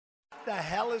the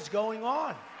hell is going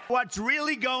on? What's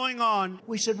really going on?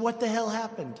 We said, what the hell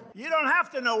happened? You don't have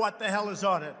to know what the hell is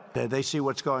on it. They see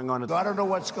what's going on. I don't know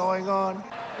what's going on.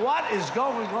 What is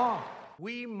going on?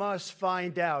 We must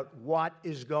find out what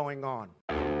is going on.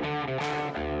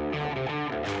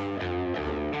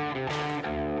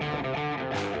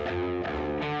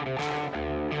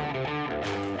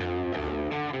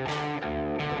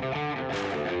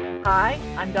 Hi,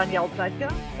 I'm Dany Albright.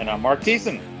 And I'm Marc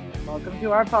Thiessen. Welcome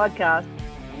to our podcast,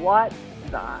 What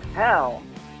the Hell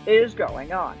is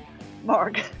Going On?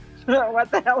 Marc,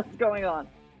 what the hell is going on?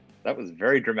 That was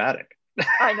very dramatic.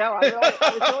 I know, I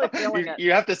was really feeling it.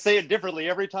 You have to say it differently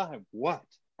every time. What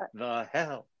the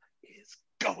hell is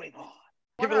going on?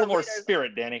 Give it a little more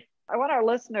spirit, Dany. I want our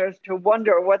listeners to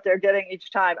wonder what they're getting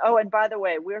each time. Oh, and by the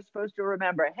way, we're supposed to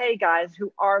remember, hey guys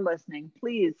who are listening,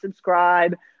 please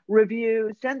subscribe,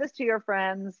 review, send this to your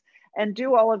friends, and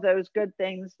do all of those good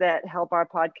things that help our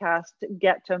podcast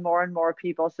get to more and more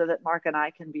people so that Marc and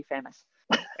I can be famous.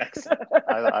 Excellent.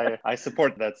 I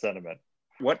support that sentiment.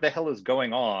 What the hell is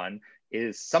going on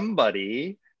is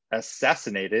somebody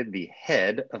assassinated the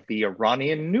head of the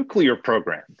Iranian nuclear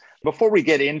program. Before we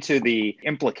get into the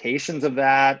implications of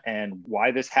that and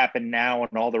why this happened now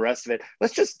and all the rest of it,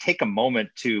 let's just take a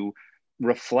moment to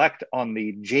reflect on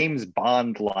the James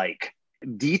Bond-like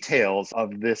details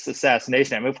of this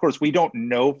assassination. I mean, of course, we don't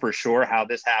know for sure how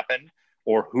this happened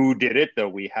or who did it, though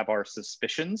we have our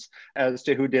suspicions as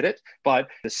to who did it. But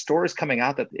the story is coming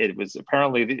out that it was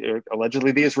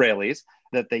allegedly the Israelis,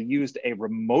 that they used a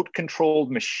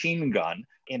remote-controlled machine gun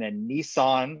in a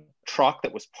Nissan truck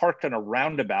that was parked on a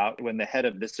roundabout when the head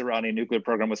of this Iranian nuclear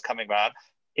program was coming out.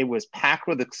 It was packed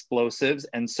with explosives,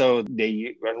 and so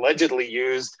they allegedly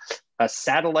used a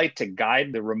satellite to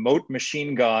guide the remote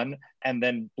machine gun and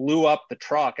then blew up the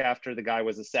truck after the guy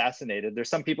was assassinated. There's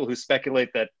some people who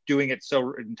speculate that doing it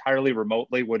so entirely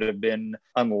remotely would have been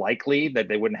unlikely, that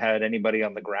they wouldn't have had anybody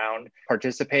on the ground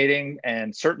participating.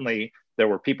 And certainly there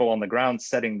were people on the ground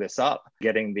setting this up,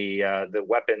 getting the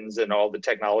weapons and all the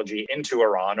technology into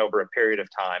Iran over a period of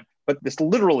time. But this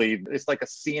literally is like a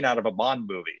scene out of a Bond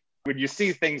movie. When you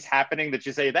see things happening that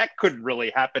you say, that could really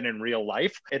happen in real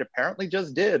life, it apparently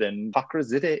just did. And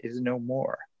Fakhrizadeh is no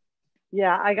more.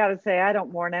 Yeah, I got to say, I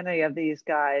don't mourn any of these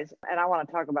guys. And I want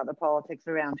to talk about the politics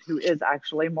around who is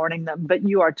actually mourning them. But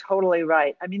you are totally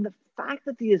right. I mean, the fact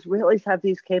that the Israelis have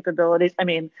these capabilities, I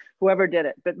mean, whoever did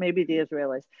it, but maybe the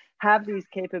Israelis have these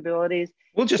capabilities.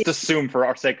 We'll just assume for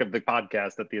our sake of the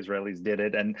podcast that the Israelis did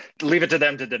it and leave it to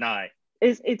them to deny.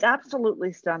 It's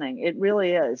absolutely stunning. It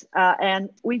really is.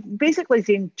 And we've basically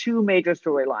seen two major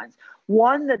storylines.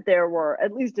 One, that there were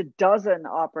at least a dozen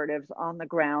operatives on the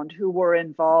ground who were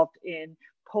involved in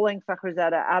pulling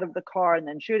Fakhrizadeh out of the car and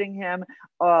then shooting him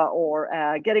or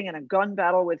getting in a gun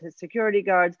battle with his security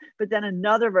guards. But then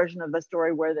another version of the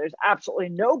story where there's absolutely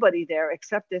nobody there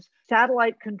except this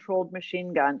satellite-controlled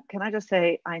machine gun. Can I just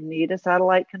say, I need a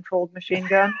satellite-controlled machine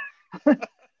gun?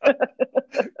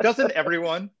 Doesn't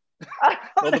everyone?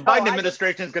 Well, the Biden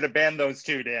administration is going to ban those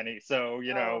too, Dany. So,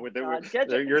 you know,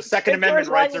 your Second Amendment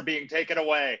rights are being taken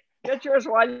away. Get yours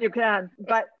while you can.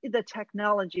 But the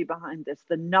technology behind this,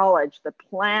 the knowledge, the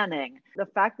planning, the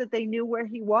fact that they knew where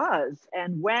he was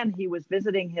and when he was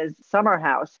visiting his summer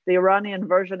house, the Iranian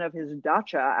version of his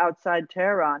dacha outside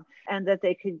Tehran, and that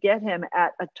they could get him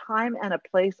at a time and a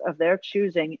place of their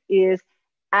choosing is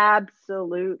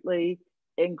absolutely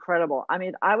incredible. I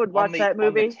mean, I would watch that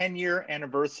movie. On the 10-year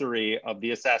anniversary of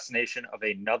the assassination of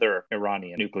another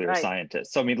Iranian nuclear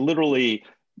scientist. So, I mean, literally,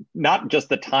 not just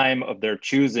the time of their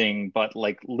choosing, but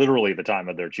like literally the time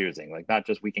of their choosing. Like, not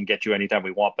just we can get you anytime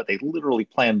we want, but they literally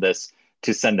planned this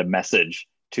to send a message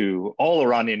to all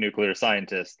Iranian nuclear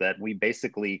scientists that we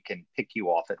basically can pick you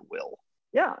off at will.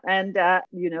 Yeah. And,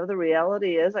 you know, the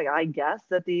reality is, I guess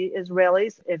that the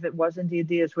Israelis, if it was indeed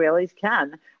the Israelis,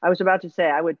 can. I was about to say,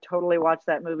 I would totally watch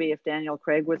that movie if Daniel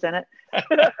Craig was in it.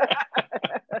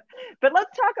 But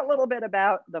let's talk a little bit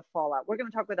about the fallout. We're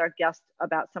going to talk with our guest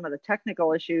about some of the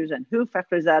technical issues and who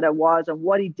Fakhrizadeh was and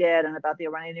what he did and about the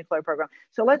Iranian nuclear program.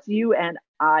 So let's you and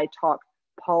I talk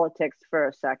politics for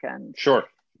a second. Sure.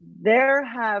 There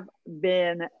have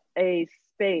been a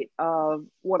spate of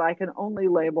what I can only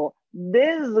label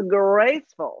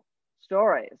disgraceful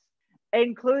stories,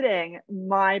 including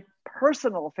my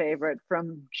personal favorite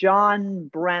from John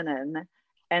Brennan.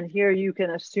 And here you can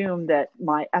assume that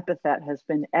my epithet has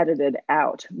been edited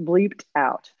out, bleeped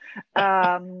out.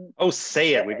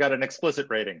 Say it. We've got an explicit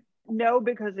rating. No,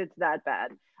 because it's that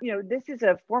bad. You know, this is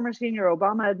a former senior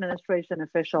Obama administration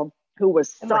official who was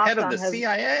soft head of on the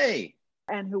CIA.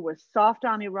 And who was soft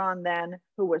on Iran then,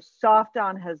 who was soft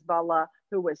on Hezbollah,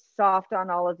 who was soft on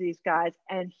all of these guys.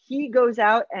 And he goes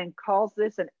out and calls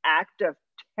this an act of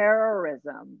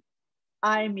terrorism.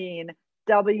 I mean,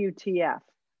 WTF.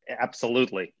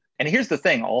 Absolutely. And here's the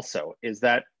thing also is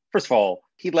that, first of all,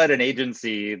 he led an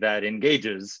agency that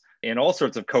engages in all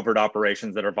sorts of covert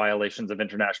operations that are violations of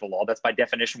international law. That's by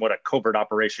definition what a covert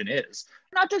operation is.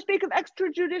 Not to speak of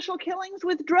extrajudicial killings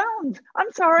with drones.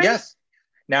 I'm sorry. Yes.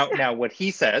 Now, what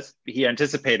he says, he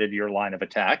anticipated your line of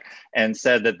attack and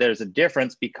said that there's a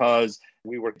difference because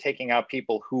we were taking out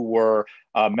people who were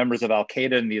members of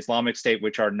Al-Qaeda and the Islamic State,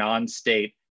 which are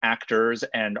non-state actors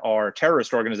and are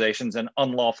terrorist organizations and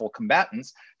unlawful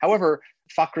combatants. However,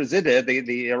 Fakhrizadeh,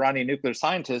 the Iranian nuclear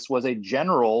scientist, was a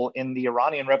general in the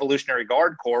Iranian Revolutionary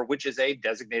Guard Corps, which is a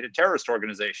designated terrorist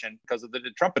organization because of the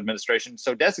Trump administration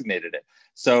so designated it.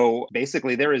 So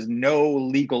basically, there is no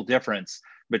legal difference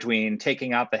between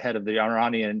taking out the head of the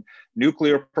Iranian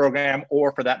nuclear program,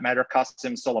 or for that matter,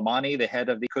 Qasem Soleimani, the head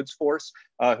of the Quds Force,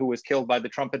 who was killed by the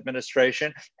Trump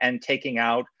administration, and taking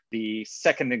out the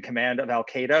second in command of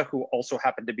Al-Qaeda, who also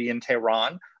happened to be in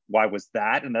Tehran. Why was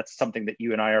that? And that's something that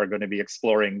you and I are going to be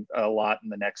exploring a lot in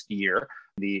the next year,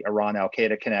 the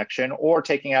Iran-Al-Qaeda connection, or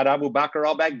taking out Abu Bakr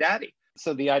al-Baghdadi.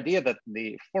 So the idea that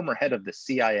the former head of the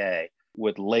CIA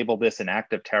would label this an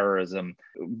act of terrorism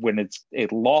when it's a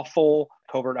lawful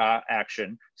covert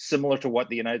action, similar to what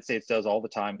the United States does all the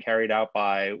time, carried out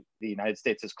by the United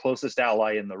States' closest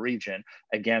ally in the region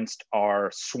against our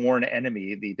sworn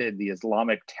enemy, the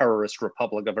Islamic Terrorist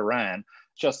Republic of Iran,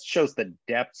 just shows the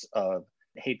depths of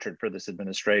hatred for this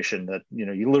administration that,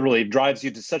 you literally drives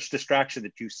you to such distraction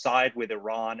that you side with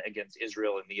Iran against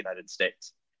Israel and the United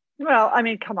States. Well, I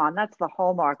mean, come on, that's the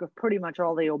hallmark of pretty much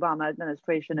all the Obama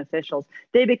administration officials.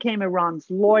 They became Iran's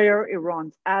lawyer,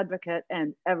 Iran's advocate,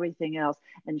 and everything else,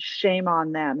 and shame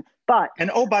on them. And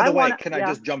oh, by the way, can I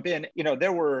just jump in?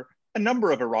 There were a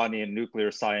number of Iranian nuclear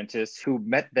scientists who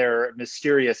met their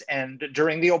mysterious end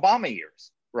during the Obama years,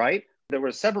 right? There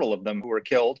were several of them who were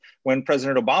killed when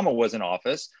President Obama was in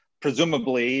office,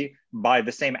 presumably by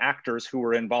the same actors who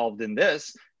were involved in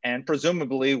this, and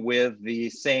presumably with the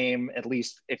same, at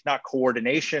least, if not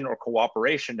coordination or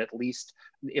cooperation, at least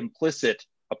implicit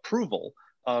approval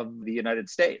of the United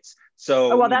States.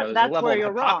 So there's a level of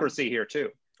hypocrisy here too.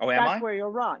 Oh, am I? That's where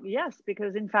you're wrong. Yes,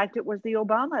 because in fact, it was the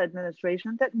Obama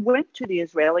administration that went to the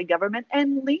Israeli government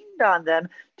and leaned on them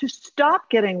to stop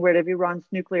getting rid of Iran's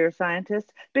nuclear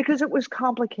scientists because it was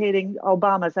complicating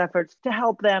Obama's efforts to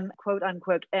help them, quote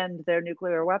unquote, end their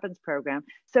nuclear weapons program.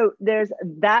 So there's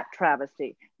that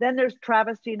travesty. Then there's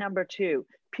travesty number two,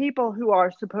 people who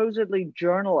are supposedly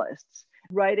journalists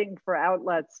writing for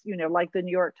outlets, like the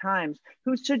New York Times,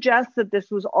 who suggest that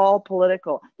this was all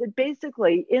political, that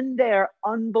basically in their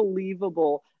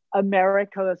unbelievable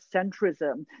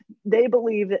America-centrism, they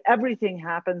believe that everything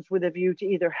happens with a view to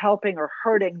either helping or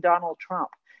hurting Donald Trump,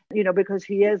 because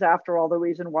he is, after all, the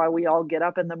reason why we all get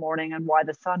up in the morning and why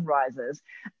the sun rises.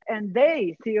 And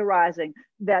they theorizing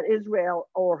that Israel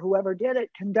or whoever did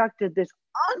it conducted this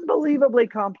unbelievably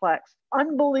complex,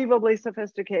 unbelievably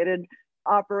sophisticated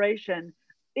operation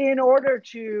in order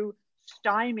to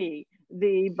stymie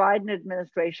the Biden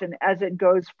administration as it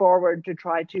goes forward to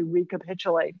try to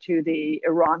recapitulate to the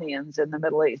Iranians in the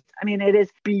Middle East. I mean, it is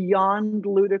beyond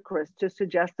ludicrous to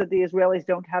suggest that the Israelis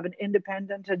don't have an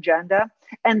independent agenda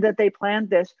and that they planned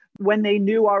this when they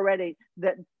knew already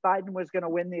that Biden was going to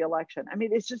win the election. I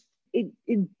mean, it's just, it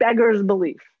beggars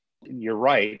belief. You're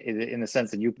right in the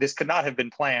sense that this could not have been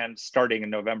planned starting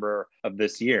in November of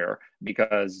this year,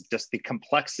 because just the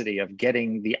complexity of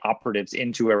getting the operatives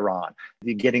into Iran,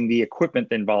 getting the equipment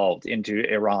involved into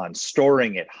Iran,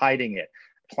 storing it, hiding it,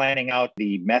 planning out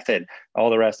the method,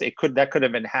 all the rest, that could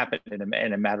have been happened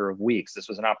in a matter of weeks. This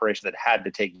was an operation that had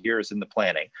to take years in the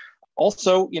planning.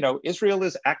 Also, Israel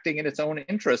is acting in its own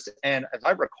interest. And as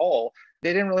I recall,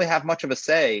 they didn't really have much of a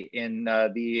say in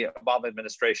the Obama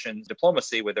administration's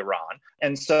diplomacy with Iran.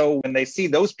 And so when they see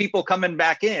those people coming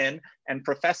back in and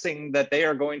professing that they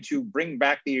are going to bring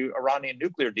back the Iranian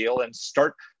nuclear deal and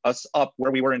start us up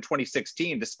where we were in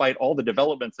 2016, despite all the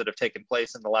developments that have taken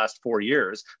place in the last 4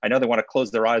 years, I know they want to close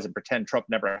their eyes and pretend Trump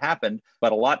never happened,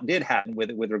 but a lot did happen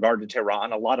with regard to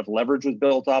Tehran. A lot of leverage was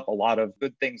built up, a lot of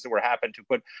good things that were happened to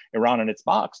put Iran in its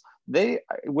box. They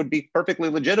would be perfectly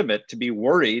legitimate to be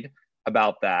worried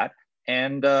about that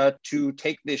and to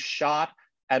take this shot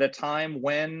at a time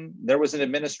when there was an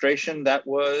administration that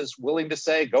was willing to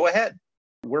say, go ahead,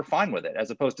 we're fine with it, as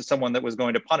opposed to someone that was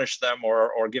going to punish them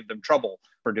or give them trouble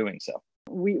for doing so.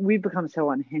 We've become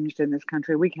so unhinged in this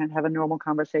country. We can't have a normal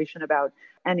conversation about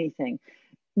anything.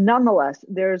 Nonetheless,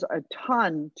 there's a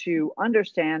ton to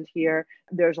understand here.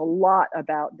 There's a lot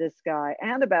about this guy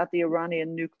and about the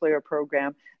Iranian nuclear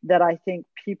program that I think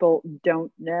people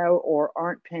don't know or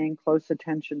aren't paying close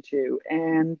attention to.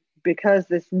 And because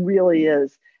this really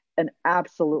is an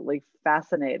absolutely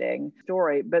fascinating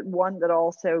story, but one that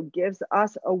also gives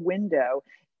us a window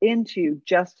into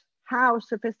just how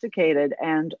sophisticated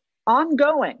and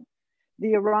ongoing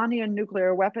the Iranian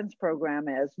nuclear weapons program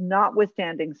is,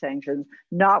 notwithstanding sanctions,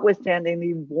 notwithstanding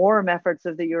the warm efforts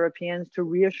of the Europeans to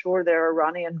reassure their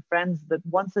Iranian friends that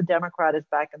once a Democrat is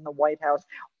back in the White House,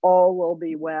 all will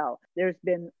be well. There's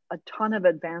been a ton of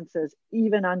advances,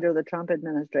 even under the Trump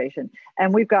administration.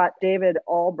 And we've got David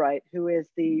Albright, who is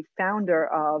the founder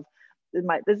of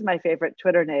this is my favorite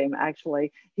Twitter name,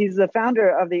 actually. He's the founder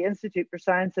of the Institute for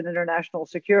Science and International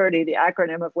Security, the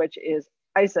acronym of which is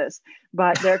ISIS,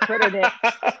 but their Twitter name,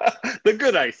 the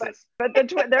good ISIS, but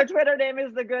their Twitter name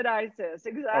is the good ISIS,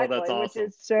 exactly, oh, that's awesome. Which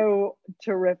is so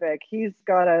terrific. He's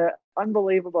got an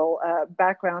unbelievable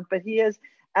background, but he is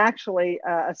actually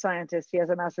a scientist. He has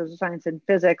a master's of science in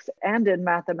physics and in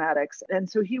mathematics, and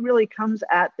so he really comes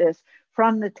at this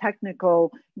from the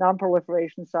technical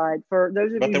non-proliferation side. For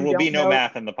those of but you there who will don't be no know,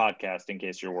 math in the podcast, in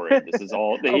case you're worried. This is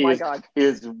all. Oh my God. He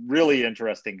is really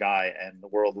interesting guy and the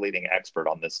world-leading expert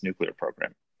on this nuclear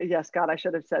program. Yes, God, I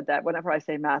should have said that. Whenever I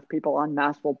say math, people on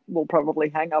math will probably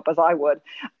hang up, as I would.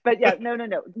 But yeah, no.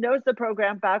 Knows the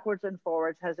program backwards and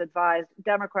forwards, has advised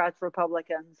Democrats,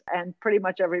 Republicans, and pretty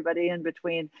much everybody in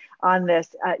between on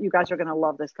this. You guys are going to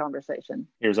love this conversation.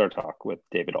 Here's our talk with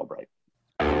David Albright.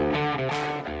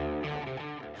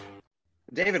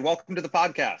 David, welcome to the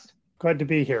podcast. Glad to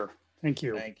be here. Thank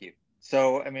you. Thank you.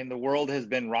 So, I mean, the world has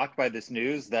been rocked by this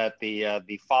news that the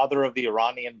father of the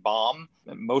Iranian bomb,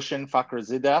 Mohsen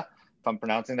Fakhrizadeh, if I'm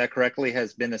pronouncing that correctly,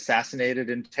 has been assassinated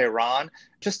in Tehran.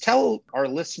 Just tell our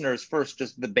listeners first,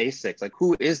 just the basics, like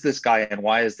who is this guy and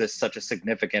why is this such a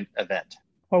significant event?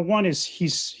 Well, one is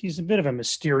he's a bit of a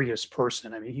mysterious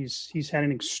person. I mean, he's had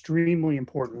an extremely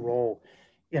important role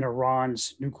in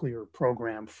Iran's nuclear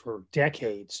program for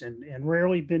decades and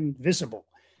rarely been visible.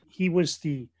 He was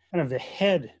the kind of the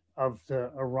head of the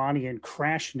Iranian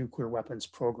crash nuclear weapons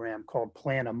program called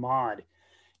Plan Ahmad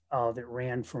that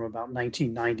ran from about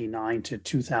 1999 to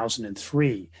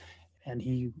 2003. And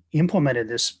he implemented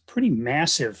this pretty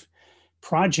massive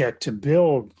project to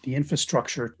build the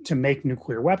infrastructure to make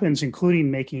nuclear weapons, including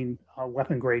making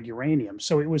weapon-grade uranium.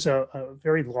 So it was a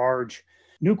very large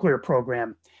nuclear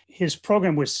program. His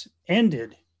program was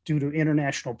ended due to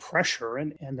international pressure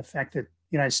and the fact that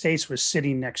the United States was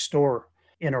sitting next door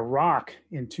in Iraq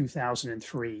in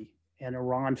 2003, and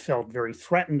Iran felt very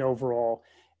threatened overall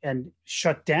and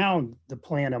shut down the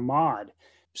Plan Ahmad,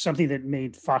 something that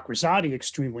made Fakhrizadeh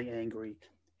extremely angry.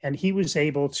 And he was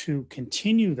able to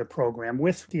continue the program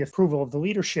with the approval of the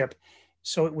leadership.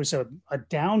 So it was a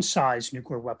downsized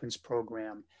nuclear weapons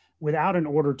program without an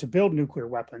order to build nuclear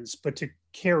weapons, but to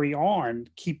carry on,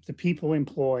 keep the people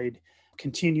employed,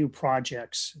 continue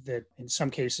projects that in some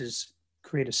cases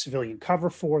create a civilian cover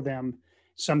for them,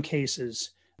 some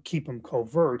cases keep them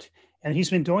covert. And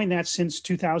he's been doing that since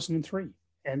 2003.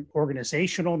 And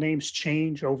organizational names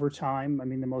change over time. I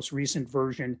mean, the most recent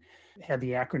version had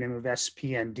the acronym of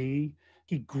SPND.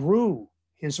 He grew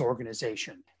his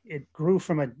organization. It grew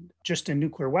from just a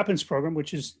nuclear weapons program,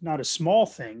 which is not a small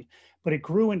thing, but it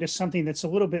grew into something that's a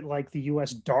little bit like the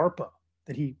US DARPA,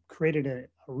 that he created a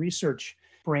research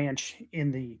branch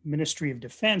in the Ministry of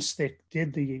Defense that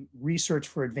did the research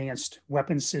for advanced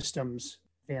weapons systems,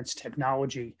 advanced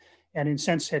technology, and in a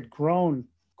sense had grown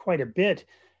quite a bit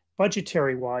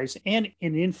budgetary-wise and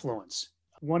in influence.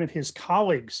 One of his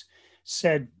colleagues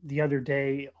said the other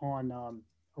day on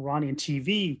Iranian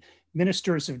TV,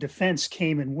 ministers of defense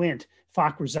came and went.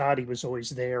 Fakhrizadeh was always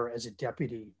there as a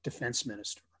deputy defense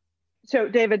minister. So,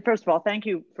 David, first of all, thank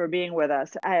you for being with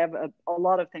us. I have a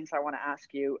lot of things I want to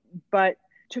ask you, but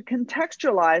to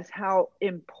contextualize how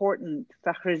important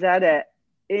Fakhrizadeh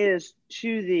is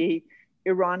to the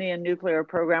Iranian nuclear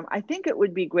program, I think it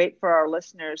would be great for our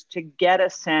listeners to get a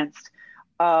sense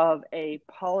of a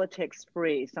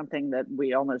politics-free, something that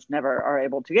we almost never are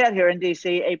able to get here in DC,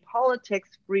 a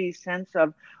politics-free sense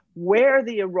of where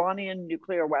the Iranian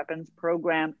nuclear weapons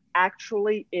program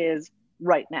actually is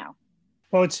right now.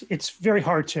 Well, it's very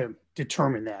hard to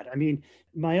determine that. I mean,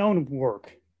 my own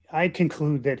work, I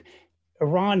conclude that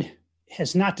Iran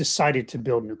has not decided to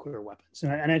build nuclear weapons.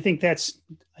 And I think there's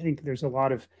a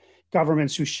lot of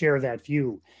governments who share that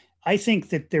view. I think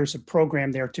that there's a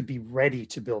program there to be ready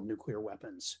to build nuclear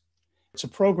weapons. It's a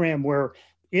program where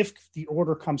if the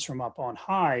order comes from up on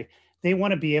high, they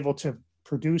want to be able to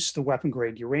produce the weapon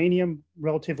grade uranium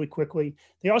relatively quickly.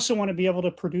 They also want to be able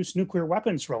to produce nuclear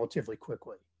weapons relatively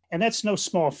quickly. And that's no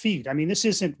small feat. I mean, this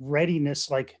isn't readiness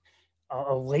like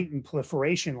a latent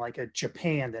proliferation like a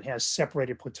Japan that has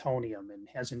separated plutonium and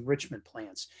has enrichment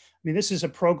plants. I mean, this is a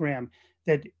program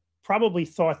that probably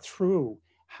thought through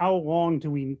how long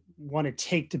do we want to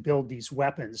take to build these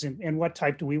weapons and what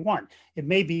type do we want? It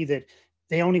may be that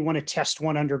they only want to test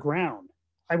one underground.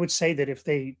 I would say that if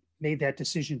they made that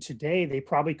decision today, they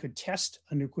probably could test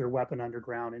a nuclear weapon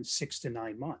underground in 6 to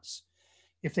 9 months.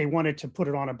 If they wanted to put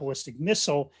it on a ballistic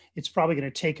missile, it's probably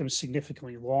going to take them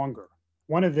significantly longer.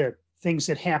 One of the things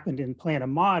that happened in Plan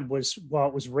Ahmad was while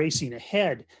it was racing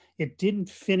ahead, it didn't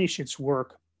finish its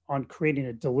work on creating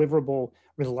a deliverable,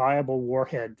 reliable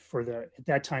warhead for at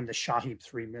that time, the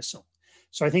Shahid-3 missile.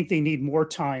 So I think they need more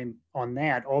time on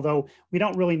that, although we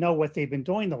don't really know what they've been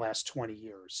doing the last 20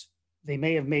 years. They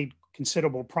may have made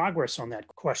considerable progress on that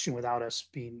question without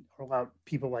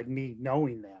people like me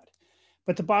knowing that.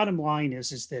 But the bottom line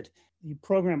is that the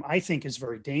program, I think, is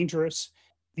very dangerous.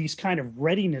 These kind of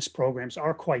readiness programs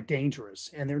are quite dangerous,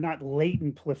 and they're not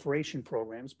latent proliferation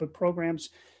programs, but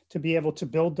programs to be able to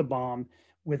build the bomb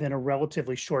within a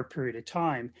relatively short period of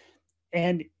time.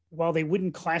 And while they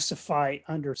wouldn't classify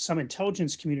under some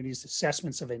intelligence communities'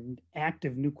 assessments of an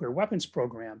active nuclear weapons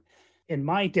program, in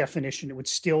my definition, it would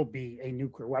still be a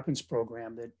nuclear weapons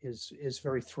program that is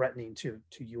very threatening to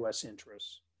U.S.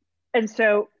 interests. And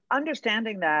so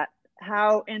understanding that,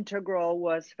 how integral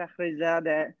was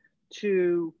Fakhrizadeh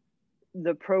to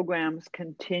the program's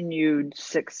continued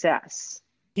success?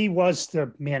 He was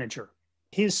the manager.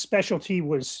 His specialty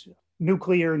was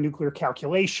nuclear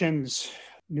calculations,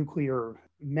 nuclear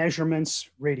measurements,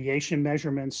 radiation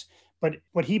measurements. But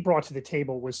what he brought to the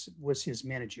table was his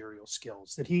managerial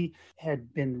skills, that he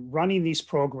had been running these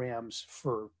programs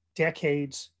for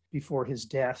decades before his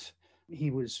death. He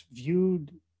was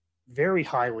viewed very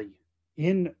highly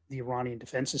in the Iranian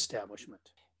defense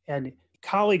establishment. And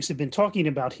colleagues have been talking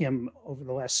about him over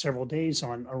the last several days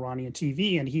on Iranian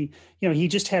TV. And he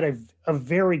just had a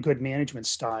very good management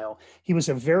style. He was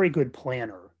a very good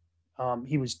planner.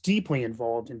 He was deeply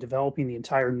involved in developing the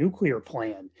entire nuclear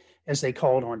plan, as they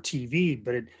call it on TV,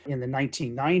 but in the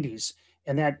 1990s.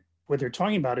 And that what they're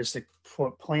talking about is the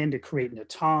plan to create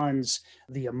Natanz,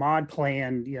 the Ahmad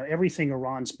plan, everything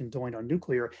Iran's been doing on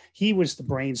nuclear. He was the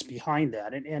brains behind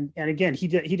that. And again, he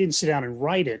didn't sit down and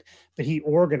write it, but he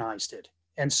organized it.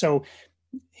 And so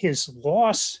his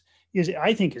loss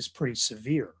I think is pretty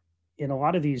severe in a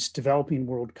lot of these developing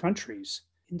world countries.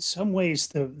 In some ways,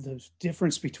 the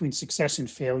difference between success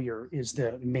and failure is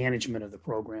the management of the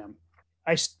program.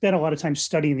 I spent a lot of time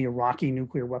studying the Iraqi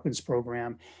nuclear weapons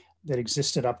program that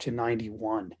existed up to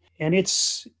 91. And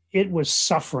it was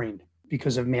suffering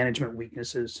because of management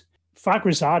weaknesses.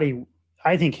 Fakhrizadeh,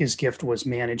 I think his gift was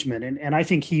management. And I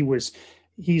think he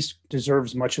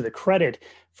deserves much of the credit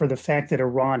for the fact that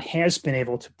Iran has been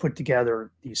able to put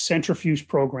together these centrifuge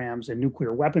programs, a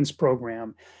nuclear weapons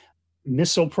program,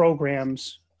 missile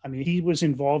programs. I mean, he was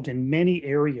involved in many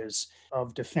areas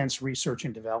of defense research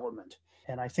and development.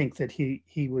 And I think that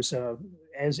he was,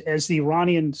 as the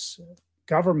Iranian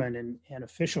government and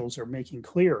officials are making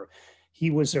clear,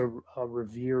 he was a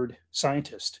revered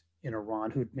scientist in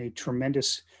Iran who'd made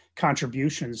tremendous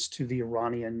contributions to the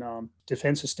Iranian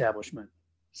defense establishment.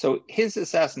 So his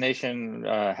assassination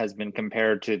has been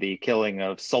compared to the killing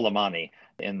of Soleimani,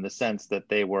 in the sense that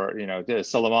they were,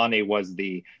 Soleimani was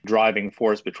the driving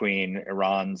force between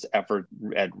Iran's effort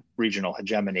at regional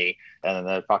hegemony, and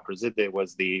that Fakhrizadeh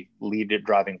was the lead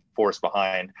driving force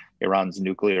behind Iran's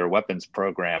nuclear weapons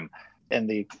program. And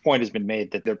the point has been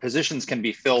made that their positions can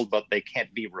be filled, but they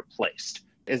can't be replaced.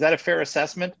 Is that a fair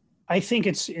assessment? I think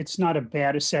it's not a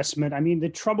bad assessment. I mean, the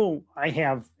trouble I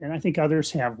have, and I think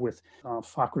others have with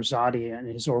Fakhrizadeh and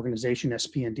his organization,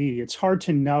 SPND, it's hard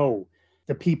to know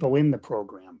the people in the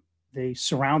program. They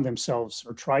surround themselves,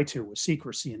 or try to, with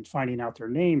secrecy, and finding out their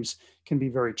names can be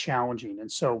very challenging.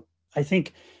 And so I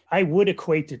think I would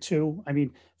equate the two. I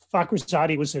mean,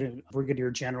 Fakhrizadeh was a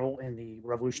brigadier general in the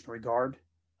Revolutionary Guard.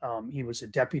 He was a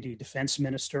deputy defense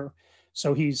minister.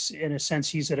 So he's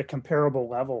at a comparable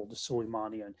level to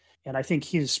Soleimani. And I think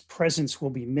his presence will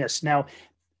be missed. Now,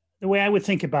 the way I would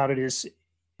think about it is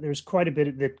there's quite a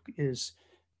bit that is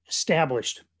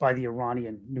established by the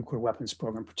Iranian nuclear weapons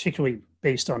program, particularly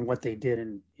based on what they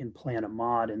did in Plan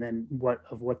Ahmad, and then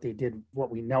what they did, what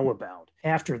we know about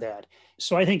after that.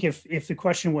 So I think if the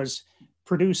question was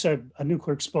produce a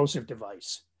nuclear explosive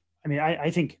device, I mean,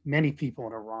 I think many people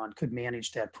in Iran could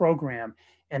manage that program,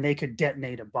 and they could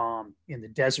detonate a bomb in the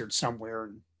desert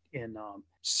somewhere in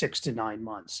 6 to 9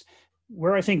 months.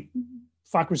 Where I think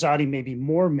Fakhrizadeh may be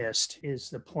more missed is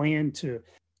the plan to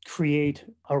create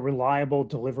a reliable,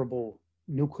 deliverable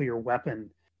nuclear weapon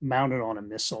mounted on a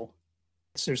missile.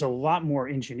 So there's a lot more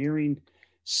engineering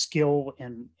skill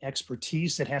and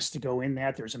expertise that has to go in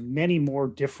that. There's many more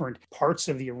different parts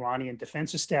of the Iranian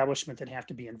defense establishment that have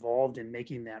to be involved in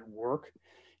making that work.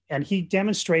 And he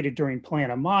demonstrated during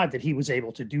Plan Ahmad that he was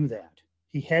able to do that.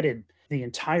 He headed the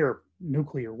entire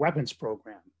nuclear weapons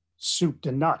program, soup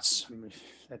to nuts. I mean,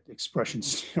 that expression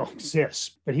still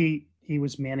exists, but he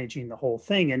was managing the whole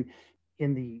thing. And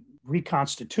in the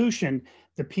reconstitution,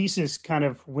 the pieces kind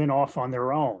of went off on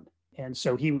their own. And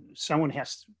so someone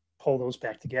has to pull those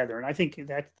back together. And I think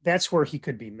that's where he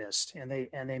could be missed, and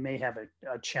they may have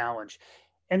a challenge.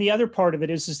 And the other part of it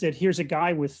is that here's a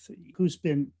guy who's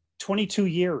been 22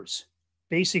 years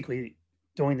basically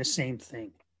doing the same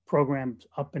thing, programmed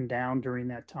up and down during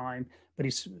that time. But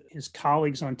his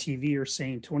colleagues on TV are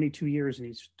saying 22 years and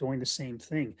he's doing the same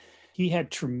thing. He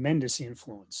had tremendous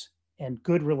influence and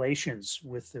good relations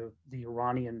with the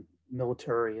Iranian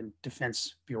military and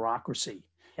defense bureaucracy,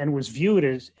 and was viewed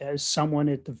as someone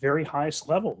at the very highest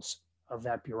levels of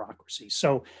that bureaucracy.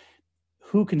 So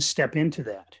who can step into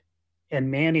that and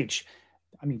manage?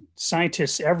 I mean,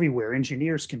 scientists everywhere,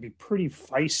 engineers can be pretty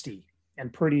feisty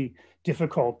and pretty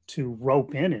difficult to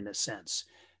rope in a sense.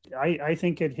 I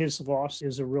think that his loss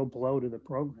is a real blow to the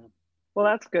program. Well,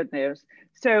 that's good news.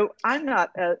 So I'm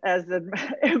not as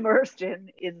immersed in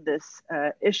this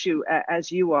issue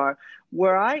as you are.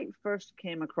 Where I first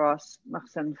came across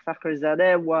Mohsen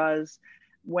Fakhrizadeh was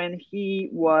when he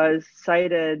was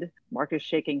cited. Mark is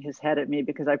shaking his head at me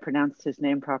because I pronounced his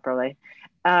name properly.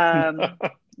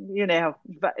 You know,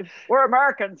 but we're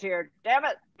Americans here. Damn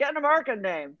it, get an American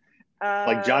name.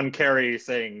 Like John Kerry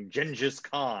saying Genghis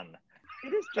Khan.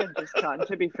 It is Genghis Khan,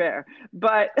 to be fair,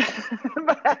 but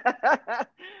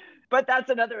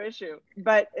that's another issue.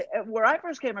 But where I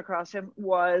first came across him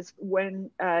was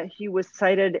when he was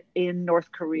cited in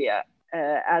North Korea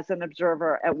as an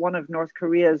observer at one of North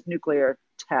Korea's nuclear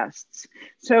tests.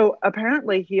 So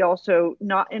apparently he also,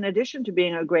 not in addition to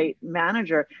being a great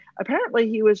manager,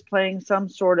 apparently he was playing some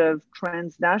sort of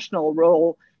transnational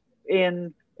role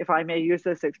in, if I may use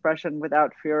this expression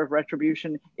without fear of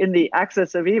retribution, in the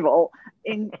axis of evil,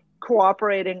 in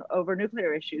cooperating over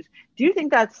nuclear issues. Do you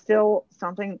think that's still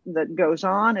something that goes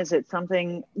on? Is it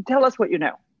something? Tell us what you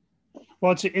know.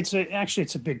 Well, actually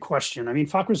it's a big question. I mean,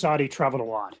 Fakhrizadeh traveled a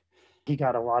lot. He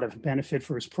got a lot of benefit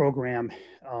for his program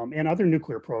and other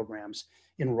nuclear programs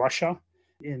in Russia.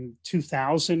 In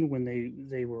 2000, when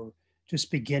they were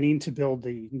just beginning to build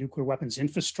the nuclear weapons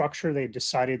infrastructure, they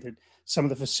decided that some of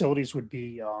the facilities would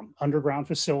be underground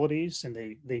facilities, and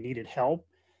they needed help.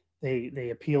 They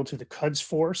appealed to the Quds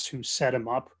Force, who set him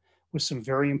up with some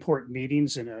very important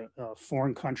meetings in a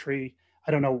foreign country.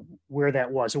 I don't know where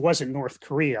that was. It wasn't North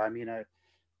Korea. I mean,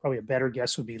 probably a better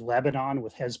guess would be Lebanon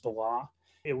with Hezbollah.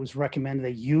 It was recommended they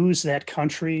use that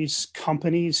country's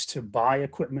companies to buy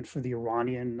equipment for the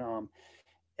Iranian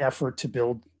effort to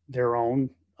build their own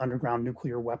underground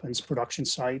nuclear weapons production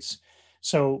sites.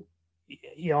 So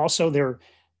there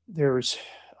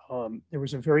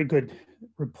was a very good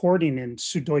reporting in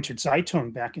Süddeutsche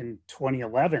Zeitung back in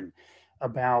 2011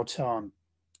 about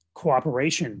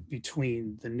cooperation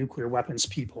between the nuclear weapons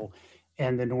people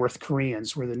and the North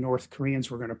Koreans, where the North Koreans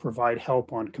were going to provide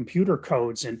help on computer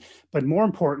codes, but more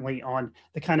importantly on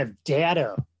the kind of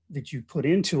data that you put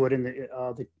into it, and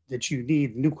that you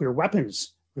need nuclear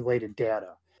weapons related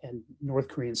data. And North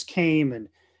Koreans came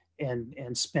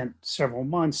and spent several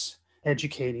months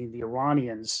educating the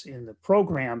Iranians in the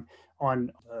program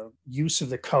on use of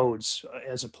the codes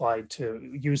as applied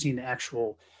to using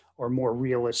actual or more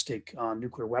realistic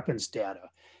nuclear weapons data.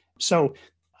 So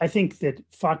I think that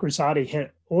Fakhrizadeh had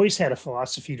always had a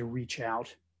philosophy to reach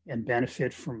out and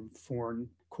benefit from foreign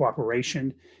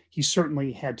cooperation. He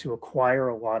certainly had to acquire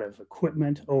a lot of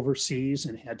equipment overseas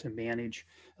and had to manage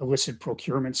illicit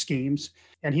procurement schemes.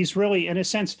 And he's really, in a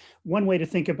sense, one way to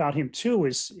think about him too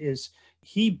is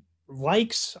he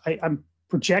likes, I'm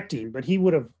projecting, but he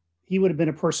would have been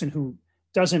a person who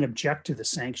doesn't object to the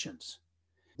sanctions.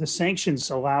 The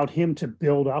sanctions allowed him to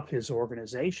build up his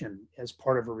organization as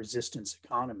part of a resistance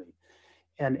economy.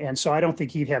 And so I don't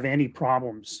think he'd have any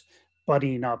problems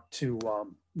buddying up to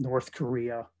North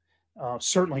Korea.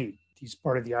 Certainly, he's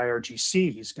part of the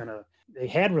IRGC. They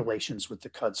had relations with the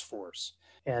Quds Force.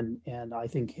 And I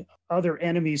think other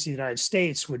enemies of the United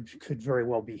States could very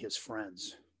well be his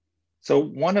friends. So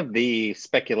one of the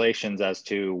speculations as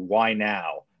to why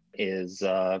now is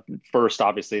first,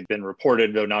 obviously, been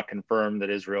reported, though not confirmed, that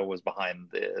Israel was behind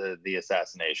the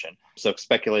assassination. So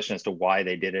speculation as to why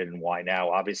they did it and why now.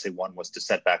 Obviously, one was to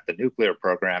set back the nuclear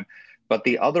program. But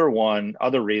the other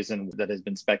reason that has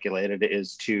been speculated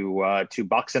is to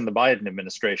box in the Biden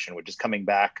administration, which is coming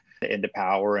back into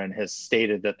power and has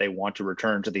stated that they want to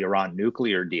return to the Iran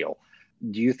nuclear deal.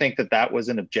 Do you think that that was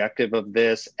an objective of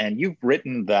this? And you've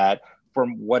written that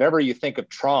from whatever you think of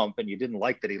Trump, and you didn't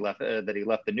like that he left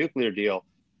the nuclear deal,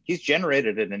 he's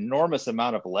generated an enormous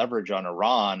amount of leverage on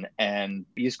Iran, and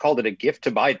he's called it a gift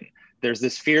to Biden. There's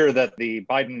this fear that the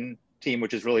Biden team,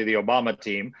 which is really the Obama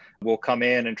team, will come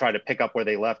in and try to pick up where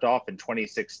they left off in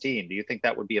 2016. Do you think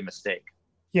that would be a mistake?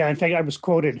 Yeah, in fact, I was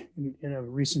quoted in a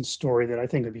recent story that I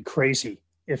think would be crazy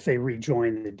if they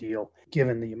rejoin the deal,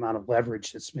 given the amount of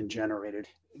leverage that's been generated.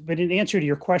 But in answer to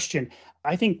your question,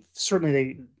 I think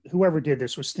certainly whoever did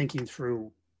this was thinking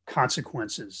through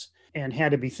consequences and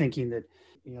had to be thinking that,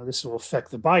 this will affect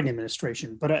the Biden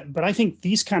administration. But I think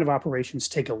these kind of operations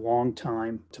take a long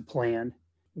time to plan.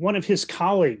 One of his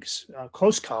colleagues,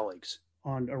 close colleagues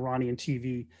on Iranian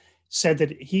TV, said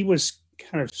that he was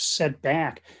kind of set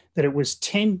back, that it was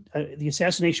the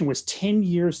assassination was 10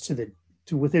 years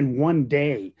to within one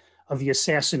day of the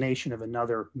assassination of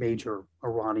another major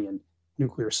Iranian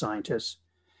nuclear scientist.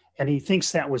 And he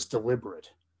thinks that was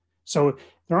deliberate. So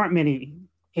there aren't many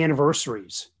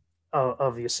anniversaries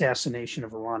of the assassination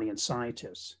of Iranian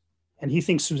scientists. And he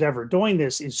thinks who's ever doing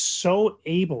this is so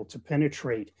able to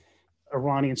penetrate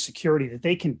Iranian security that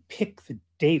they can pick the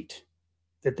date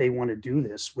that they want to do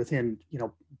this within,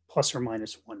 plus or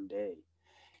minus one day.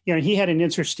 He had an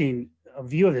interesting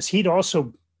view of this.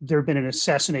 There had been an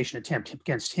assassination attempt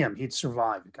against him. He'd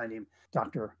survived, a guy named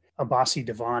Dr. Abbasi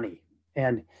Divani.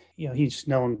 And, he's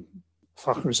known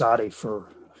Fakhrizadeh for,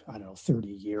 30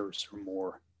 years or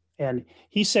more. And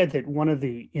he said that one of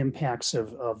the impacts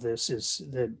of this is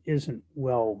that isn't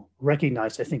well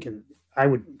recognized, I think,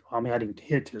 I'm adding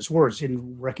to his words,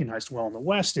 isn't recognized well in the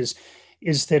West, is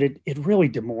that it really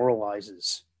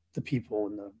demoralizes the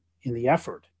people in the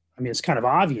effort. I mean, it's kind of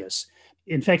obvious.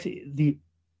 In fact, the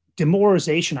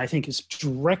demoralization, I think, is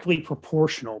directly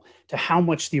proportional to how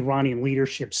much the Iranian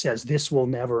leadership says this will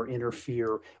never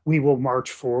interfere. We will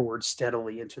march forward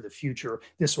steadily into the future.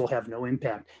 This will have no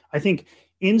impact. I think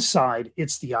inside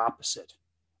it's the opposite.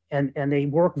 And they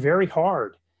work very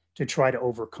hard to try to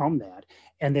overcome that.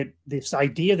 And that this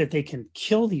idea that they can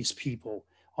kill these people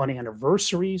on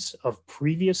anniversaries of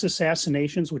previous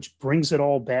assassinations, which brings it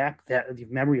all back, that the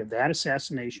memory of that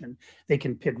assassination, they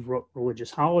can pick religious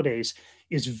holidays,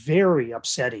 is very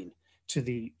upsetting to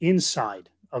the inside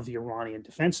of the Iranian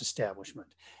defense establishment.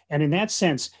 And in that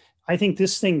sense, I think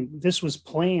this was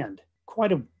planned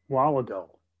quite a while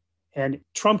ago, and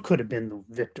Trump could have been the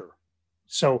victor.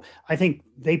 So I think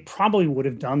they probably would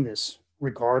have done this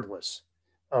regardless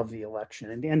of the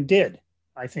election, and did,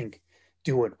 I think,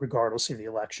 do it regardless of the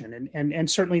election. And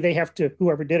certainly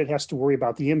whoever did it has to worry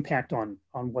about the impact on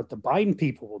what the Biden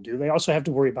people will do. They also have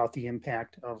to worry about the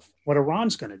impact of what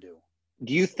Iran's going to do.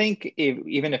 Do you think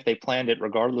even if they planned it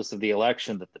regardless of the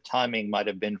election, that the timing might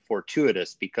have been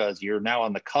fortuitous, because you're now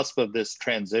on the cusp of this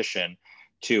transition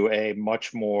to a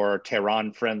much more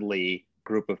Tehran-friendly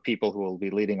group of people who will be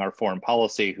leading our foreign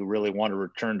policy, who really want to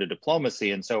return to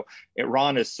diplomacy? And so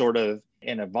Iran is sort of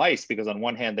in a vice, because on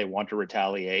one hand, they want to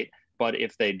retaliate. But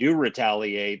if they do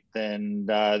retaliate, then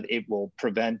it will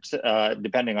prevent,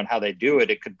 depending on how they do it,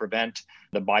 it could prevent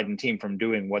the Biden team from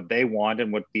doing what they want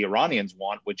and what the Iranians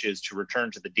want, which is to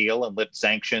return to the deal and lift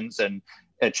sanctions and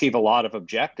achieve a lot of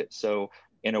objectives. So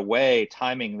in a way,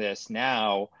 timing this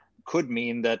now could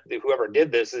mean that whoever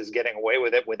did this is getting away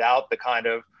with it without the kind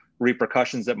of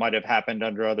repercussions that might have happened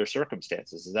under other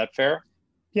circumstances. Is that fair?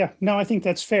 Yeah, no, I think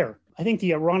that's fair. I think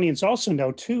the Iranians also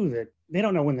know, too, that they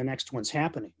don't know when the next one's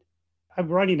happening. I'm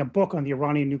writing a book on the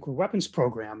Iranian nuclear weapons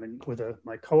program, and with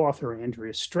my co-author,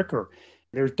 Andrea Stricker.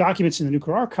 There's documents in the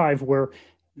nuclear archive where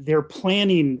they're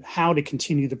planning how to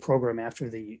continue the program after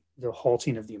the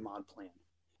halting of the Ahmad plan.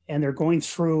 And they're going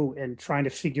through and trying to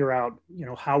figure out,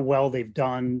 how well they've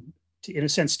done, in a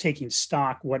sense, taking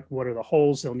stock, what are the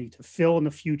holes they'll need to fill in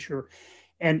the future.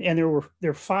 And there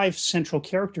are 5 central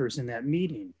characters in that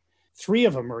meeting. 3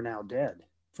 of them are now dead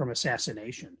from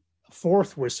assassination. The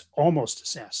 4th was almost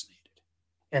assassinated.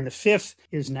 And the 5th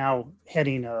is now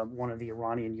heading one of the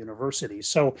Iranian universities.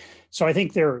 So I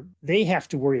think they have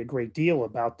to worry a great deal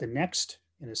about the next,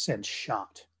 in a sense,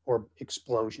 shot or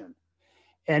explosion.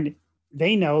 And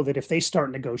they know that if they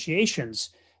start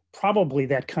negotiations, probably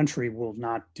that country will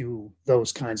not do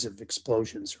those kinds of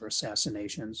explosions or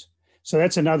assassinations. So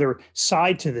that's another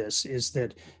side to this, is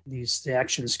that these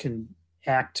actions can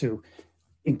act to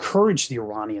encourage the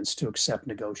Iranians to accept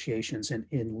negotiations in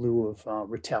lieu of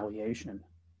retaliation.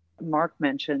 Marc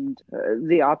mentioned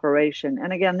the operation.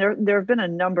 And again, there have been a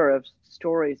number of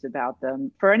stories about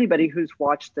them. For anybody who's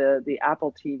watched the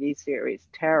Apple TV series,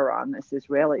 Tehran, this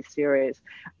Israeli series,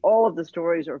 all of the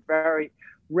stories are very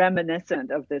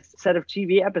reminiscent of this set of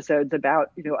TV episodes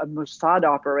about, a Mossad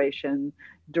operation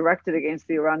directed against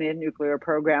the Iranian nuclear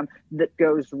program that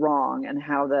goes wrong and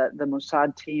how the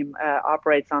Mossad team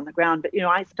operates on the ground. But,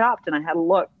 I stopped and I had a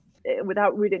look.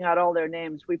 Without reading out all their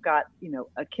names, we've got,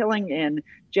 a killing in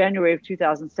January of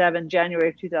 2007, January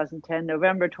of 2010,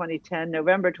 November 2010,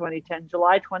 November 2010,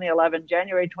 July 2011,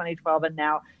 January 2012, and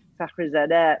now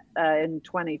Fakhrizadeh in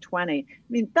 2020. I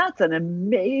mean, that's an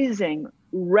amazing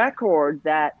record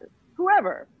that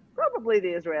whoever, probably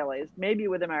the Israelis, maybe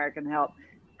with American help,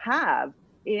 have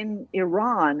in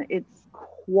Iran. It's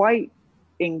quite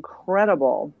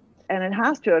incredible. And it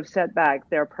has to have set back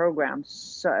their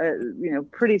programs,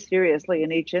 pretty seriously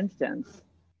in each instance.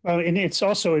 Well, and it's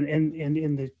also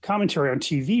in the commentary on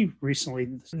TV recently,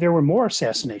 there were more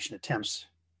assassination attempts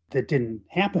that didn't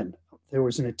happen. There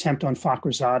was an attempt on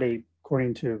Fakhrizadeh,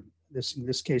 according to in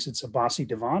this case, it's Abbasi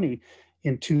Divani,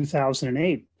 in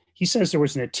 2008. He says there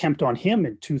was an attempt on him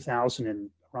in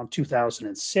around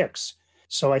 2006.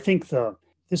 So I think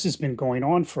this has been going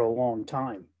on for a long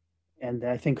time. And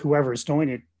I think whoever is doing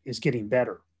it is getting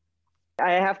better.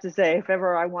 I have to say, if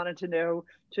ever I wanted to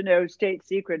know state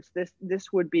secrets,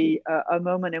 this would be a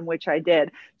moment in which I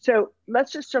did. So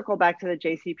let's just circle back to the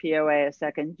JCPOA a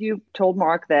second. You told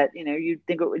Marc that you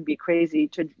think it would be crazy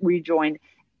to rejoin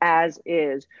as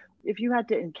is. If you had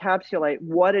to encapsulate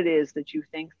what it is that you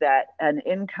think that an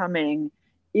incoming,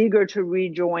 eager to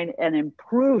rejoin an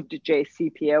improved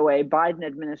JCPOA Biden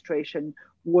administration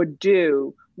would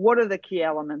do, what are the key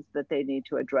elements that they need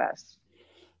to address?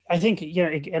 I think,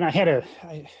 and I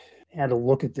had to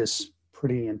look at this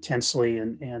pretty intensely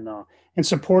and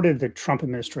supported the Trump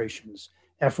administration's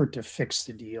effort to fix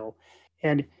the deal.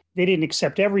 And they didn't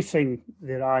accept everything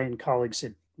that I and colleagues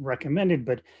had recommended,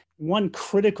 but one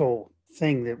critical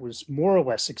thing that was more or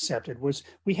less accepted was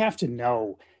we have to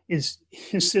know, is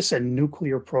this a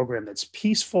nuclear program that's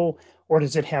peaceful, or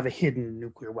does it have a hidden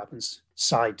nuclear weapons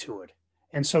side to it?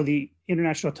 And so the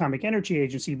International Atomic Energy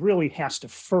Agency really has to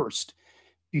first,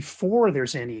 before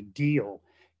there's any deal,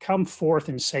 come forth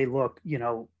and say, look,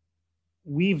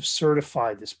 we've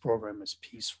certified this program as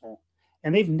peaceful.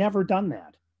 And they've never done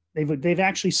that. They've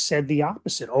actually said the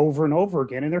opposite over and over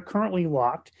again. And they're currently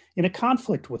locked in a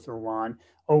conflict with Iran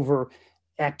over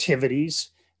activities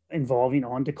involving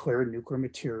undeclared nuclear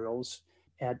materials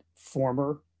at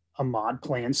former Ahmad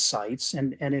Plan sites.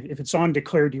 And if it's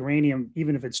undeclared uranium,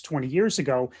 even if it's 20 years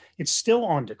ago, it's still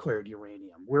undeclared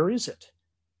uranium. Where is it?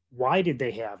 Why did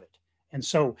they have it? And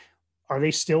so are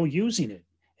they still using it?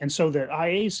 And so the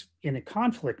IA's in a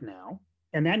conflict now,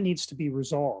 and that needs to be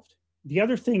resolved. The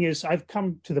other thing is I've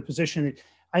come to the position that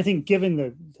I think given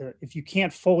the if you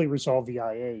can't fully resolve the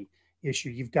IA issue,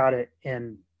 you've got to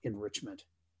end enrichment,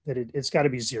 that it's got to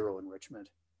be zero enrichment.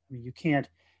 I mean, you can't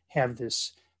have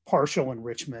this partial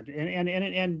enrichment.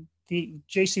 And the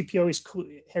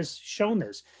JCPOA has shown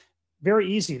this. Very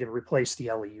easy to replace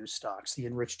the LEU stocks, the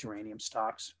enriched uranium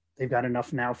stocks. They've got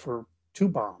enough now for 2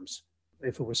 bombs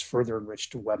if it was further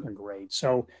enriched to weapon grade.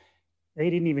 So they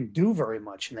didn't even do very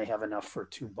much, and they have enough for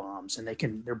 2 bombs. And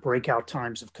their breakout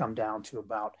times have come down to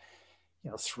about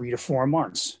 3 to 4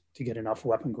 months to get enough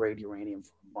weapon grade uranium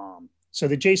for a bomb. So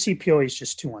the JCPOA is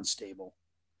just too unstable.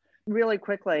 Really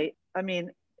quickly, I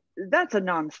mean, that's a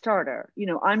non-starter.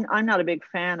 I'm not a big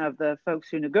fan of the folks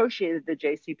who negotiated the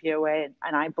JCPOA,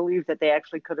 and I believe that they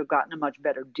actually could have gotten a much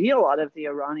better deal out of the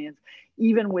Iranians,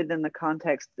 even within the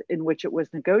context in which it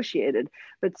was negotiated.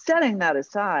 But setting that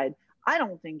aside, I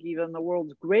don't think even the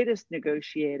world's greatest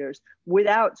negotiators,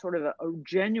 without sort of a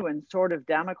genuine sword of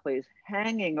Damocles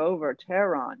hanging over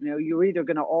Tehran, you're either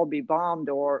going to all be bombed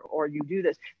or you do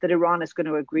this, that Iran is going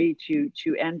to agree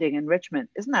to ending enrichment.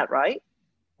 Isn't that right?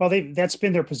 Well, that's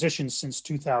been their position since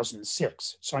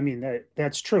 2006. So, I mean,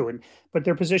 that's true. But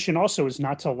their position also is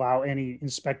not to allow any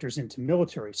inspectors into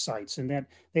military sites, and that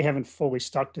they haven't fully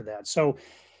stuck to that. So,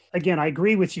 again, I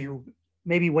agree with you.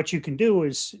 Maybe what you can do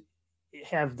is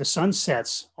have the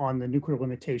sunsets on the nuclear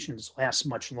limitations last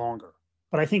much longer.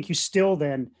 But I think you still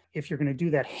then, if you're going to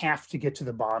do that, have to get to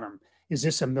the bottom. Is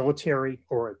this a military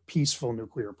or a peaceful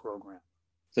nuclear program?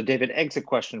 So, David, exit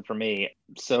question for me.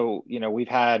 So, we've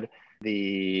had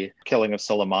the killing of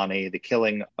Soleimani, the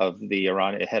killing of the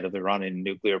head of the Iranian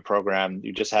nuclear program.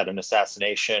 You just had an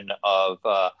assassination of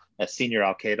a senior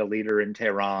al-Qaeda leader in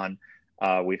Tehran.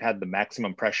 We've had the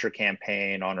maximum pressure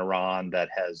campaign on Iran that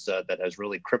has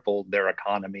really crippled their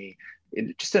economy.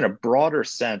 Just in a broader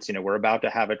sense, we're about to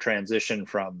have a transition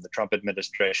from the Trump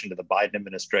administration to the Biden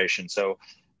administration. So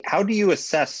how do you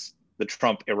assess the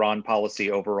Trump Iran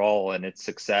policy overall and its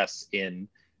success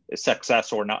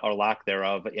or not, or lack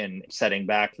thereof, in setting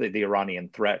back the Iranian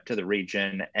threat to the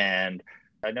region? And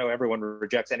I know everyone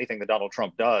rejects anything that Donald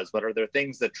Trump does, but are there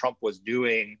things that Trump was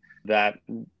doing that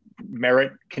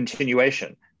merit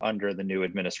continuation under the new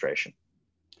administration?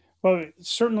 Well,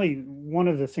 certainly one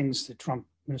of the things the Trump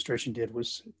administration did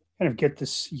was kind of get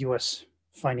this U.S.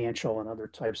 financial and other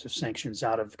types of sanctions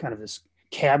out of kind of this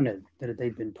cabinet that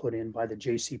they'd been put in by the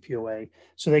JCPOA,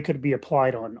 so they could be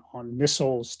applied on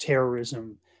missiles,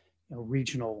 terrorism,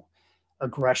 regional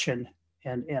aggression.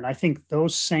 And I think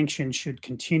those sanctions should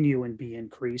continue and be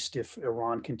increased if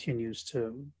Iran continues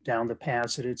to down the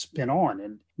paths that it's been on,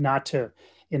 and not to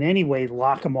in any way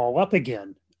lock them all up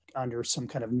again under some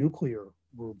kind of nuclear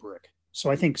rubric.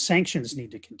 So I think sanctions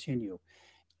need to continue.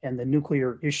 And the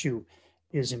nuclear issue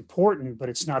is important, but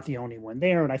it's not the only one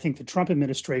there. And I think the Trump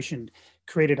administration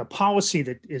created a policy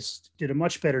that did a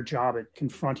much better job at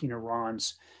confronting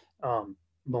Iran's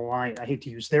malign, I hate to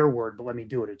use their word, but let me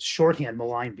do it. It's shorthand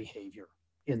malign behavior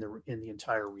in the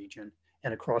entire region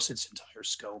and across its entire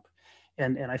scope.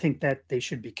 And I think that they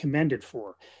should be commended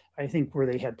for. I think where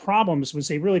they had problems was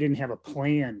they really didn't have a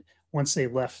plan once they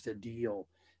left the deal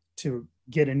to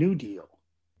get a new deal.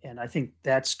 And I think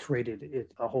that's created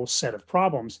a whole set of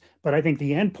problems. But I think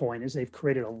the end point is they've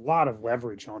created a lot of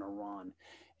leverage on Iran.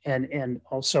 And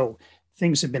also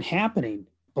things have been happening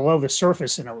below the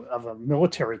surface of a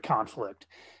military conflict,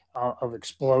 of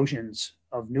explosions,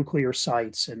 of nuclear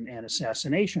sites and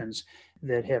assassinations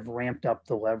that have ramped up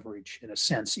the leverage in a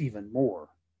sense even more.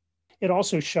 It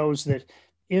also shows that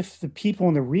if the people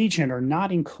in the region are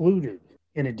not included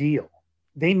in a deal,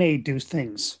 they may do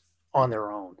things on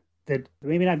their own that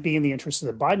maybe not be in the interest of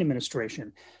the Biden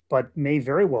administration, but may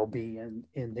very well be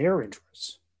in their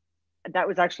interests. That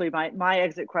was actually my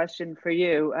exit question for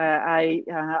you.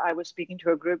 I was speaking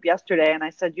to a group yesterday, and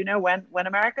I said, when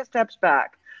America steps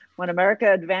back, when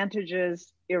America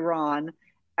advantages Iran,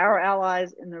 our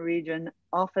allies in the region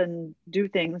often do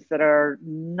things that are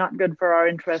not good for our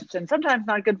interests and sometimes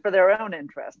not good for their own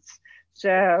interests.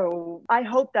 So I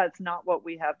hope that's not what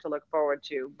we have to look forward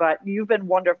to. But you've been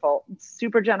wonderful,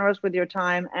 super generous with your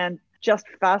time, and just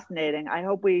fascinating. I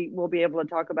hope we will be able to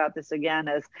talk about this again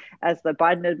as the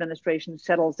Biden administration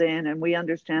settles in and we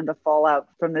understand the fallout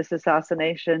from this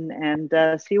assassination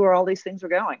and see where all these things are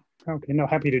going. Okay, no,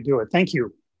 happy to do it. Thank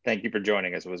you. Thank you for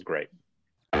joining us. It was great.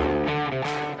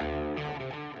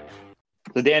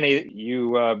 So Dany,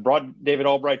 you brought David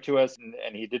Albright to us,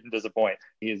 and he didn't disappoint.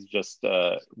 He is just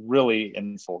a really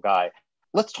insightful guy.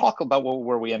 Let's talk about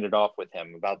where we ended off with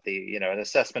him, about an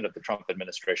assessment of the Trump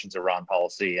administration's Iran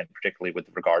policy, and particularly with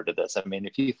regard to this. I mean,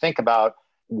 if you think about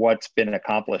what's been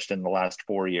accomplished in the last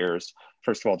 4 years,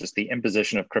 first of all, just the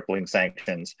imposition of crippling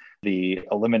sanctions, the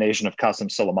elimination of Qasem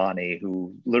Soleimani,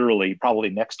 who literally probably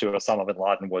next to Osama bin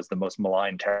Laden was the most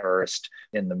malign terrorist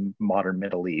in the modern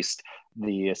Middle East,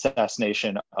 the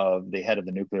assassination of the head of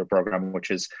the nuclear program,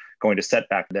 which is going to set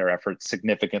back their efforts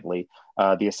significantly,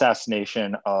 the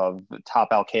assassination of the top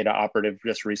al-Qaeda operative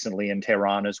just recently in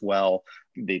Tehran as well,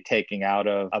 the taking out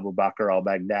of Abu Bakr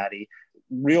al-Baghdadi,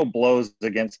 real blows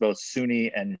against both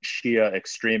Sunni and Shia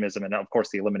extremism, and of course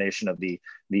the elimination of the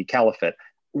caliphate.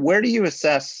 Where do you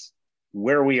assess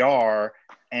where we are?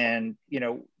 And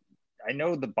I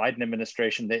know the Biden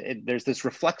administration, there's this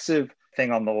reflexive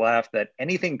thing on the left that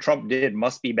anything Trump did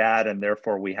must be bad and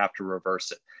therefore we have to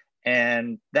reverse it.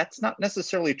 And that's not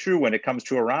necessarily true when it comes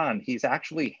to Iran. He's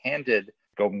actually handed,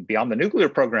 going beyond the nuclear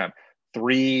program,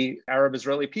 3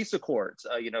 Arab-Israeli peace accords,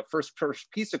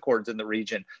 first peace accords in the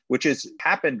region, which has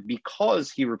happened because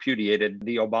he repudiated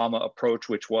the Obama approach,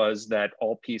 which was that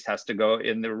all peace has to go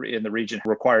in the region,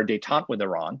 require détente with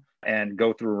Iran and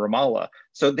go through Ramallah.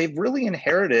 So they've really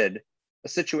inherited a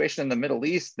situation in the Middle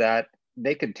East that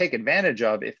they could take advantage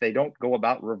of if they don't go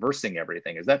about reversing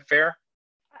everything. Is that fair?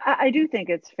 I do think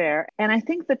it's fair. And I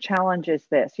think the challenge is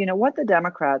this, what the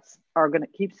Democrats are going to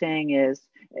keep saying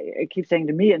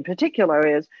to me in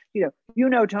particular is,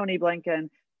 Tony Blinken,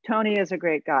 Tony is a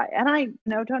great guy. And I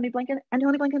know Tony Blinken, and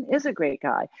Tony Blinken is a great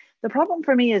guy. The problem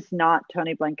for me is not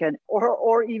Tony Blinken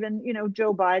or even,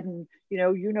 Joe Biden.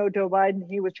 Joe Biden,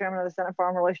 he was chairman of the Senate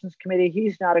Foreign Relations Committee.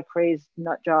 He's not a crazed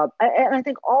nut job. And I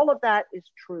think all of that is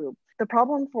true. The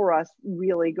problem for us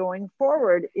really going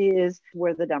forward is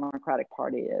where the Democratic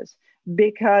Party is,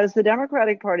 because the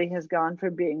Democratic Party has gone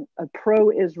from being a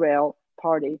pro-Israel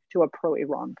party to a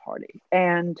pro-Iran party.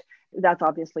 And that's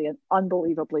obviously an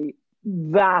unbelievably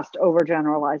vast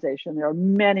overgeneralization. There are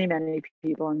many, many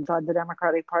people inside the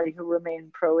Democratic Party who remain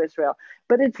pro-Israel.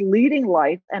 But its leading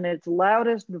lights and its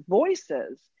loudest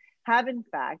voices have, in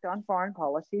fact, on foreign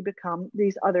policy become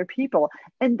these other people.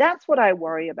 And that's what I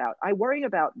worry about. I worry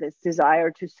about this desire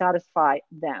to satisfy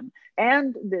them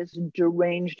and this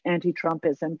deranged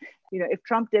anti-Trumpism. If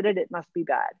Trump did it, it must be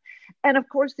bad. And of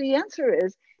course, the answer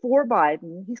is for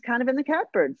Biden, he's kind of in the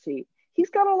catbird seat.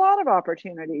 He's got a lot of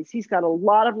opportunities. He's got a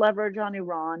lot of leverage on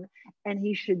Iran, and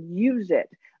he should use it.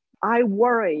 I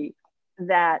worry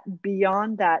that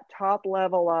beyond that top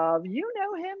level of, you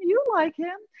know him, you like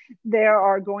him, there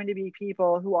are going to be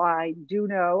people who I do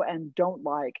know and don't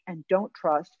like and don't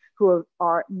trust, who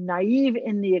are naive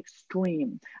in the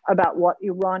extreme about what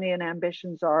Iranian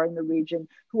ambitions are in the region,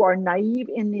 who are naive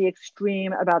in the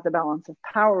extreme about the balance of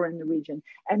power in the region,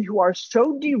 and who are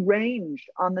so deranged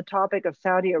on the topic of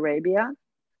Saudi Arabia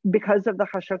because of the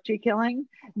Khashoggi killing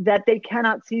that they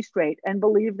cannot see straight and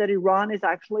believe that Iran is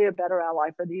actually a better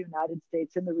ally for the United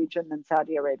States in the region than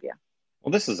Saudi Arabia.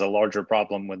 Well, this is a larger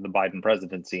problem with the Biden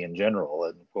presidency in general,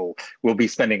 and we'll be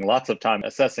spending lots of time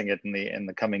assessing it in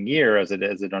the coming year as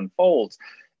it unfolds.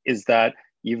 Is that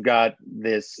you've got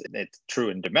this? It's true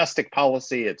in domestic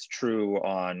policy. It's true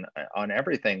on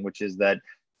everything, which is that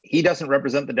he doesn't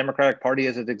represent the Democratic Party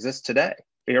as it exists today.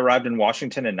 He arrived in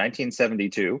Washington in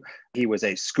 1972. He was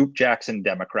a Scoop Jackson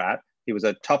Democrat. He was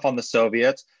a tough on the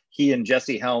Soviets. He and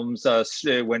Jesse Helms,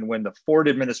 when the Ford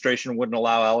administration wouldn't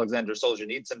allow Alexander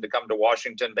Solzhenitsyn to come to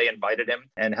Washington, they invited him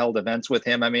and held events with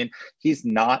him. I mean, he's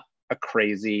not a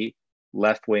crazy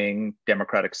left-wing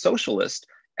democratic socialist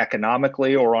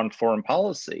economically or on foreign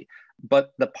policy.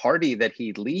 But the party that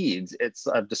he leads,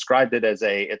 I've described it as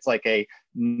it's like a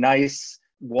nice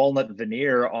walnut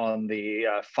veneer on the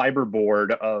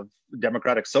fiberboard of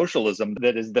democratic socialism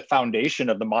that is the foundation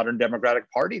of the modern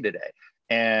Democratic Party today.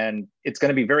 And it's going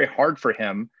to be very hard for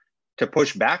him to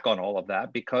push back on all of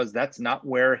that, because that's not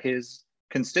where his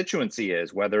constituency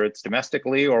is, whether it's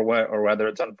domestically or whether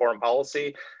it's on foreign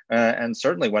policy, and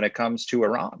certainly when it comes to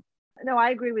Iran. No,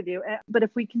 I agree with you. But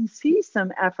if we can see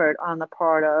some effort on the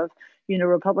part of,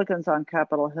 Republicans on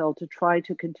Capitol Hill to try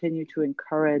to continue to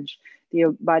encourage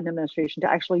the Biden administration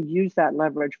to actually use that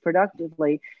leverage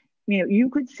productively, you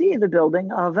could see the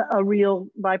building of a real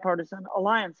bipartisan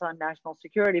alliance on national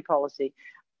security policy.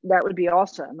 That would be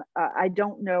awesome. I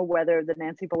don't know whether the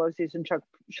Nancy Pelosi's and Chuck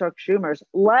Schumer's,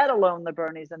 let alone the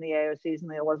Bernies and the AOCs and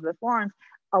the Elizabeth Warrens,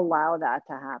 allow that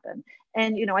to happen.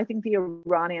 And, I think the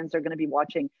Iranians are going to be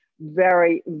watching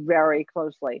very, very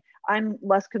closely. I'm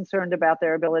less concerned about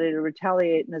their ability to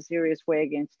retaliate in a serious way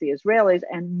against the Israelis,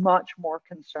 and much more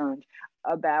concerned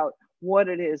about what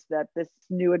it is that this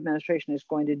new administration is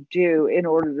going to do in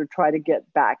order to try to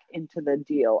get back into the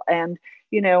deal. And,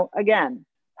 again,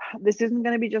 this isn't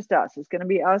going to be just us. It's going to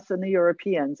be us and the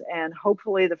Europeans. And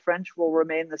hopefully the French will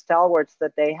remain the stalwarts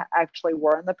that they actually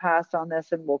were in the past on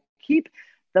this, and will keep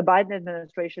the Biden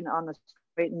administration on the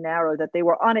straight and narrow that they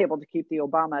were unable to keep the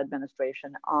Obama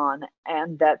administration on,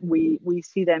 and that we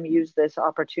see them use this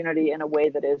opportunity in a way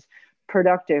that is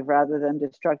productive rather than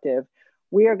destructive.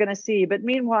 We are going to see. But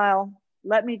meanwhile,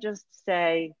 let me just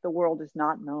say the world is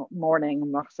not mourning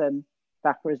Mohsen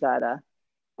Fakhrizadeh.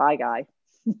 Bye, guy.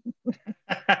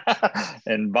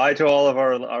 And bye to all of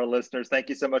our listeners. Thank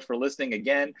you so much for listening.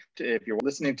 Again, if you're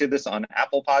listening to this on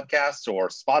Apple Podcasts or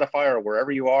Spotify or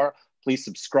wherever you are, please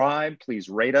subscribe, please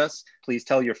rate us, please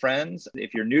tell your friends.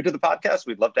 If you're new to the podcast,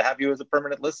 we'd love to have you as a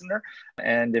permanent listener.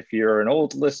 And if you're an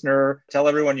old listener, tell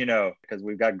everyone you know, because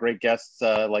we've got great guests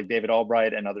like David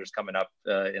Albright and others coming up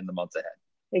in the months ahead.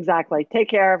 Exactly.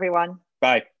 Take care, everyone.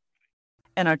 Bye.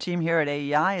 And our team here at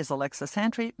AEI is Alexa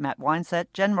Santry, Matt Weinset,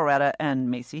 Jen Moretta,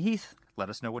 and Macy Heath. Let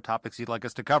us know what topics you'd like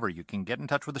us to cover. You can get in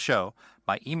touch with the show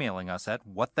by emailing us at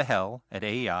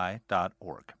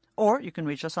whatthehell@aei.org. Or you can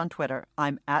reach us on Twitter.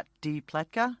 I'm at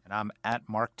 @dpletka. And I'm at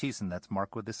Marc Thiessen. That's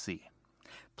Mark with a C.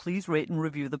 Please rate and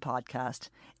review the podcast.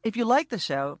 If you like the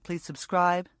show, please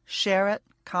subscribe, share it,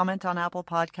 comment on Apple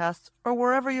Podcasts, or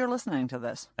wherever you're listening to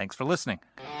this. Thanks for listening.